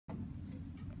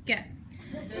Go.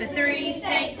 The three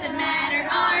states of matter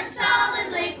are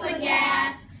solid, liquid,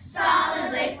 gas.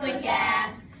 Solid, liquid,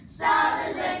 gas.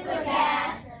 Solid, liquid,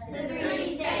 gas. The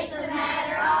three states of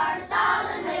matter are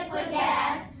solid, liquid,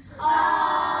 gas.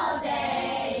 All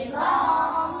day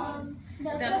long.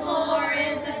 The floor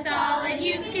is a solid.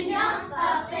 You can jump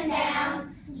up and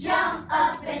down. Jump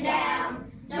up and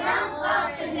down. Jump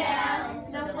up and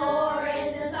down. The floor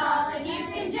is a solid. You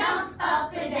can jump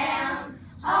up and down.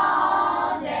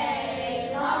 All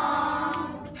day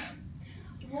long.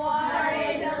 Water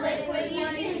is a liquid. You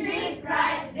can drink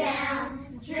right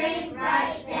down. Drink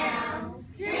right down.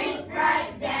 Drink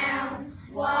right down.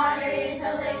 Water is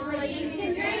a liquid. You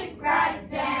can drink right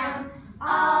down.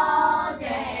 All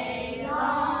day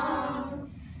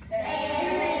long.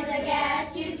 Air is a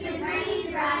gas. You can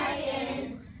breathe right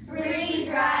in. Breathe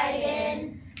right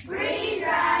in. Breathe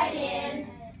right in.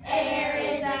 Air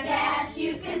is a gas.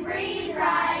 You can breathe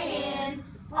right in.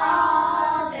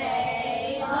 All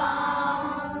day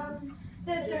long.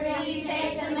 The three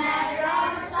states of matter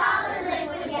are solid,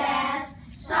 liquid, gas.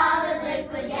 Solid,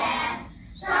 liquid, gas.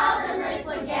 Solid,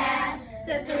 liquid, gas.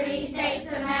 The three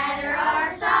states of matter